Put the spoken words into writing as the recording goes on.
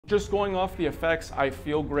Just going off the effects, I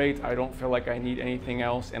feel great. I don't feel like I need anything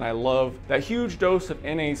else, and I love that huge dose of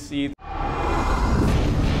NAC.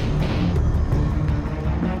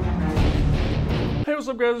 Hey, what's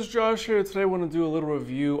up guys, it's Josh here. Today I want to do a little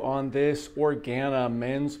review on this Organa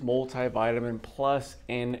Men's Multivitamin Plus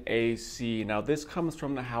NAC. Now this comes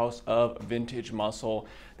from the house of Vintage Muscle.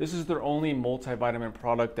 This is their only multivitamin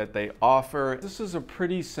product that they offer. This is a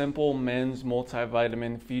pretty simple men's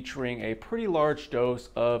multivitamin featuring a pretty large dose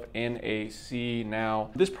of NAC. Now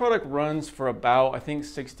this product runs for about, I think,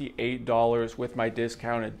 $68. With my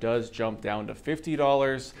discount it does jump down to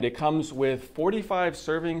 $50. It comes with 45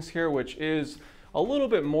 servings here, which is a little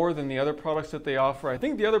bit more than the other products that they offer. I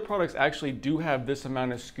think the other products actually do have this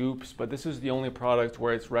amount of scoops, but this is the only product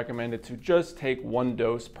where it's recommended to just take one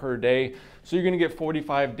dose per day. So you're gonna get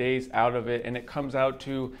 45 days out of it, and it comes out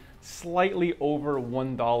to slightly over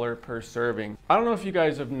 $1 per serving. I don't know if you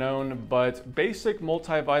guys have known, but basic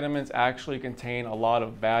multivitamins actually contain a lot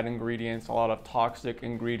of bad ingredients, a lot of toxic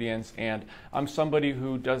ingredients, and I'm somebody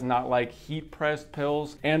who does not like heat pressed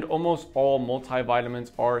pills, and almost all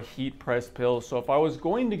multivitamins are heat pressed pills. So if I was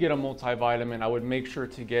going to get a multivitamin, I would make sure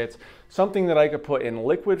to get something that I could put in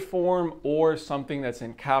liquid form or something that's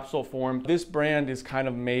in capsule form. This brand is kind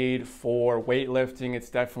of made for weightlifting. It's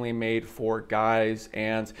definitely made for guys,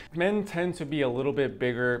 and men tend to be a little bit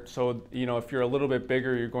bigger. So, you know, if you're a little bit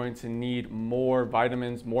bigger, you're going to need more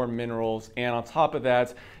vitamins, more minerals. And on top of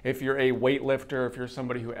that, if you're a weightlifter, if you're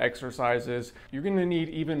somebody who exercises, you're gonna need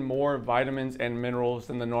even more vitamins and minerals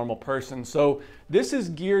than the normal person. So this is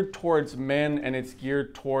geared towards men, and it's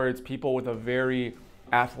geared towards people with a very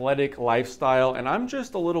athletic lifestyle, and I'm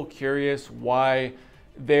just a little curious why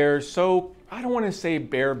they're so, I don't want to say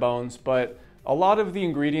bare bones, but a lot of the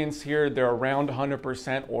ingredients here, they're around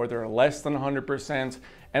 100% or they're less than 100%,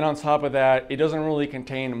 and on top of that, it doesn't really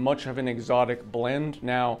contain much of an exotic blend.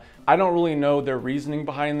 Now, I don't really know their reasoning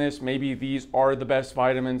behind this. Maybe these are the best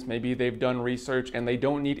vitamins, maybe they've done research and they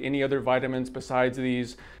don't need any other vitamins besides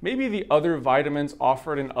these. Maybe the other vitamins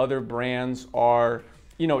offered in other brands are,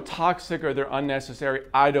 you know, toxic or they're unnecessary.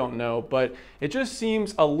 I don't know, but it just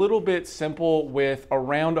seems a little bit simple with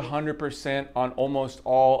around 100% on almost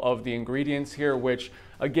all of the ingredients here, which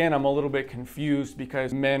again, I'm a little bit confused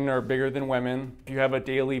because men are bigger than women. If you have a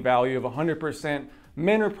daily value of 100%,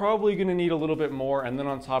 men are probably gonna need a little bit more. And then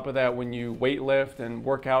on top of that, when you weight lift and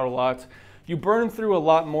work out a lot, you burn through a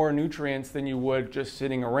lot more nutrients than you would just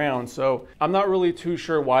sitting around. So I'm not really too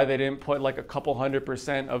sure why they didn't put like a couple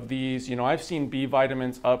 100% of these. You know, I've seen B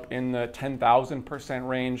vitamins up in the 10,000%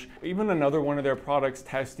 range. Even another one of their products,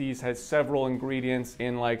 Testes, has several ingredients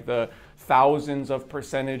in like the thousands of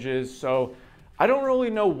percentages. So I don't really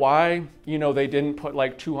know why, you know, they didn't put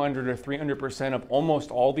like 200 or 300% of almost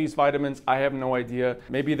all these vitamins. I have no idea.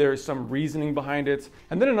 Maybe there's some reasoning behind it.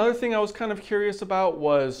 And then another thing I was kind of curious about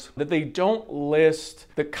was that they don't list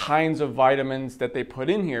the kinds of vitamins that they put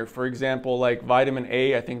in here. For example, like vitamin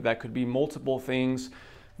A, I think that could be multiple things.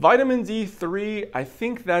 Vitamin D3, I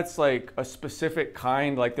think that's like a specific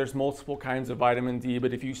kind, like there's multiple kinds of vitamin D,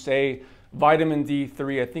 but if you say vitamin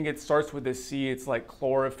D3, I think it starts with a C, it's like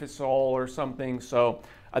chlorophyll or something. So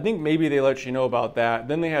I think maybe they let you know about that.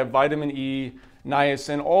 Then they have vitamin E,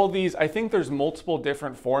 niacin, all these. I think there's multiple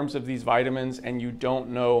different forms of these vitamins and you don't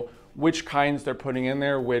know which kinds they're putting in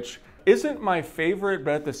there, which isn't my favorite,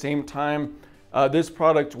 but at the same time, this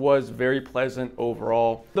product was very pleasant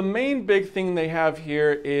overall. The main big thing they have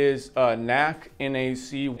here is NAC.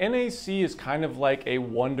 NAC is kind of like a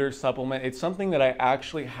wonder supplement. It's something that I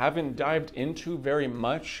actually haven't dived into very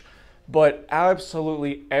much, but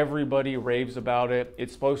absolutely everybody raves about it.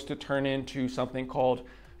 It's supposed to turn into something called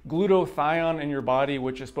glutathione in your body,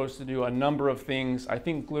 which is supposed to do a number of things. I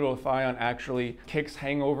think glutathione actually kicks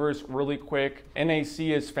hangovers really quick. NAC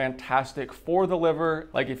is fantastic for the liver.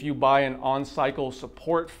 Like if you buy an on-cycle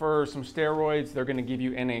support for some steroids, they're gonna give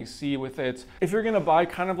you NAC with it. If you're gonna buy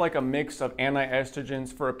kind of like a mix of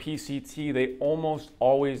anti-estrogens for a PCT, they almost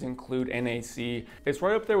always include NAC. It's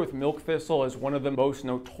right up there with milk thistle as one of the most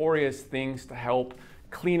notorious things to help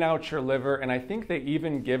clean out your liver, and I think they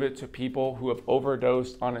even give it to people who have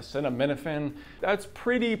overdosed on acetaminophen. That's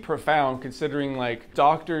pretty profound considering like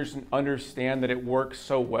doctors understand that it works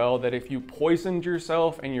so well that if you poisoned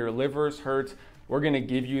yourself and your liver's hurt, we're gonna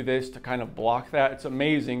give you this to kind of block that. It's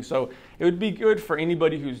amazing. So it would be good for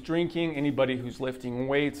anybody who's drinking, anybody who's lifting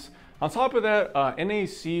weights. On top of that,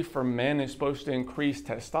 NAC for men is supposed to increase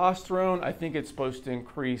testosterone. I think it's supposed to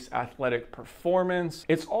increase athletic performance.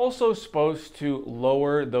 It's also supposed to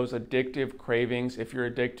lower those addictive cravings. If you're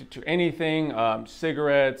addicted to anything,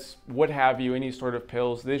 cigarettes, what have you, any sort of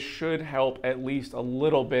pills, this should help at least a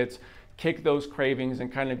little bit kick those cravings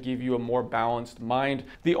and kind of give you a more balanced mind.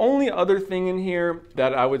 The only other thing in here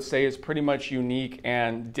that I would say is pretty much unique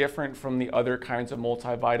and different from the other kinds of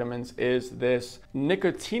multivitamins is this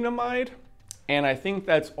nicotinamide. And I think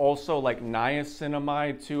that's also like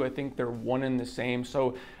niacinamide too. I think they're one and the same.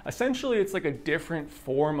 So essentially it's like a different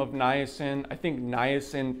form of niacin. I think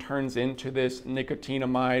niacin turns into this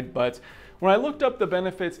nicotinamide, but when I looked up the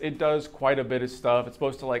benefits, it does quite a bit of stuff. It's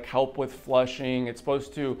supposed to like help with flushing. It's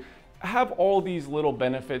supposed to have all these little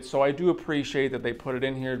benefits. So I do appreciate that they put it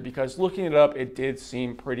in here, because looking it up, it did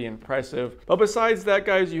seem pretty impressive. But besides that,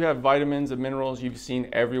 guys, you have vitamins and minerals you've seen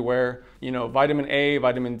everywhere. You know, vitamin A,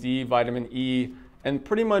 vitamin D, vitamin E, and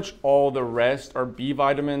pretty much all the rest are B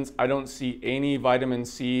vitamins. I don't see any vitamin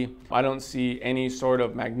C. I don't see any sort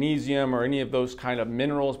of magnesium or any of those kind of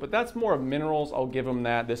minerals, but that's more of minerals. I'll give them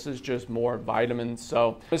that. This is just more vitamins.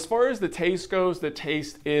 So as far as the taste goes, the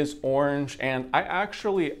taste is orange, and I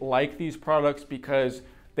actually like these products because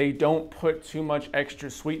they don't put too much extra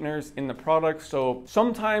sweeteners in the product. So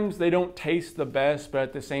sometimes they don't taste the best, but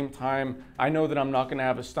at the same time, I know that I'm not gonna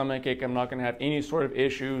have a stomach ache. I'm not gonna have any sort of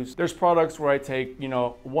issues. There's products where I take, you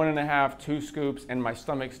know, 1.5, 2 scoops and my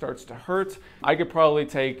stomach starts to hurt. I could probably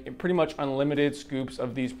take pretty much unlimited scoops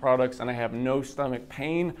of these products and I have no stomach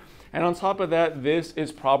pain. And on top of that, this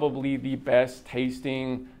is probably the best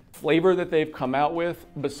tasting flavor that they've come out with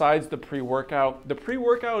besides the pre-workout. The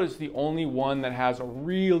pre-workout is the only one that has a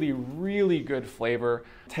really, really good flavor.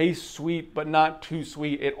 Tastes sweet, but not too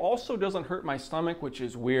sweet. It also doesn't hurt my stomach, which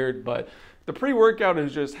is weird, but the pre-workout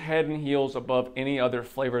is just head and heels above any other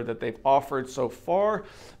flavor that they've offered so far.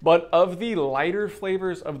 But of the lighter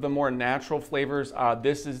flavors, of the more natural flavors,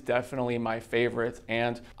 this is definitely my favorite.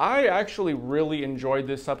 And I actually really enjoyed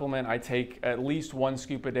this supplement. I take at least 1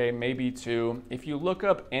 scoop a day, maybe 2. If you look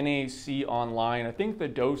up NAC online, I think the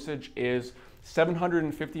dosage is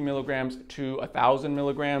 750 milligrams to 1,000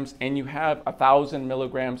 milligrams, and you have 1,000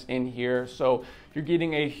 milligrams in here. So you're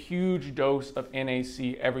getting a huge dose of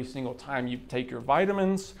NAC every single time you take your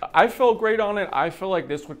vitamins. I felt great on it. I feel like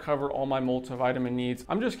this would cover all my multivitamin needs.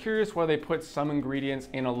 I'm just curious why they put some ingredients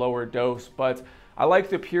in a lower dose, but I like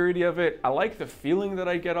the purity of it. I like the feeling that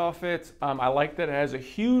I get off it. I like that it has a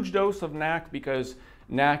huge dose of NAC, because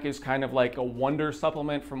NAC is kind of like a wonder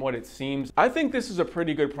supplement from what it seems. I think this is a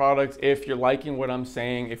pretty good product if you're liking what I'm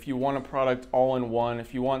saying, if you want a product all in one,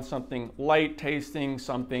 if you want something light tasting,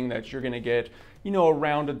 something that you're gonna get, you know,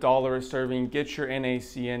 around $1 a serving, get your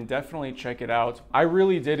NAC in, definitely check it out. I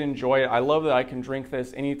really did enjoy it. I love that I can drink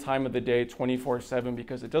this any time of the day, 24/7,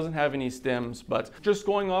 because it doesn't have any stims, but just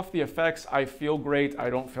going off the effects, I feel great. I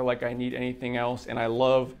don't feel like I need anything else, and I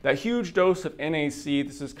love that huge dose of NAC.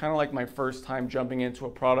 This is kind of like my first time jumping into a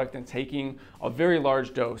product and taking a very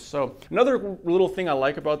large dose. So another little thing I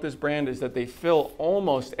like about this brand is that they fill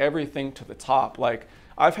almost everything to the top. Like,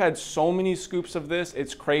 I've had so many scoops of this,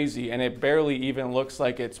 it's crazy, and it barely even looks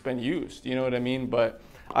like it's been used, you know what I mean? But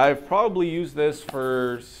I've probably used this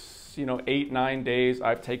for, you know, 8-9 days.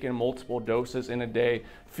 I've taken multiple doses in a day,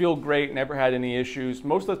 feel great, never had any issues.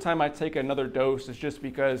 Most of the time I take another dose, it's just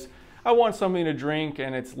because I want something to drink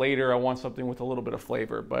and it's later, I want something with a little bit of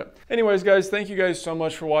flavor. But anyways, guys, thank you guys so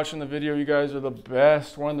much for watching the video. You guys are the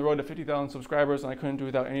best. We're on the road to 50,000 subscribers, and I couldn't do it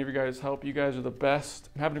without any of you guys' help. You guys are the best.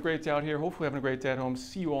 I'm having a great day out here. Hopefully having a great day at home.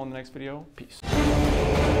 See you all in the next video. Peace.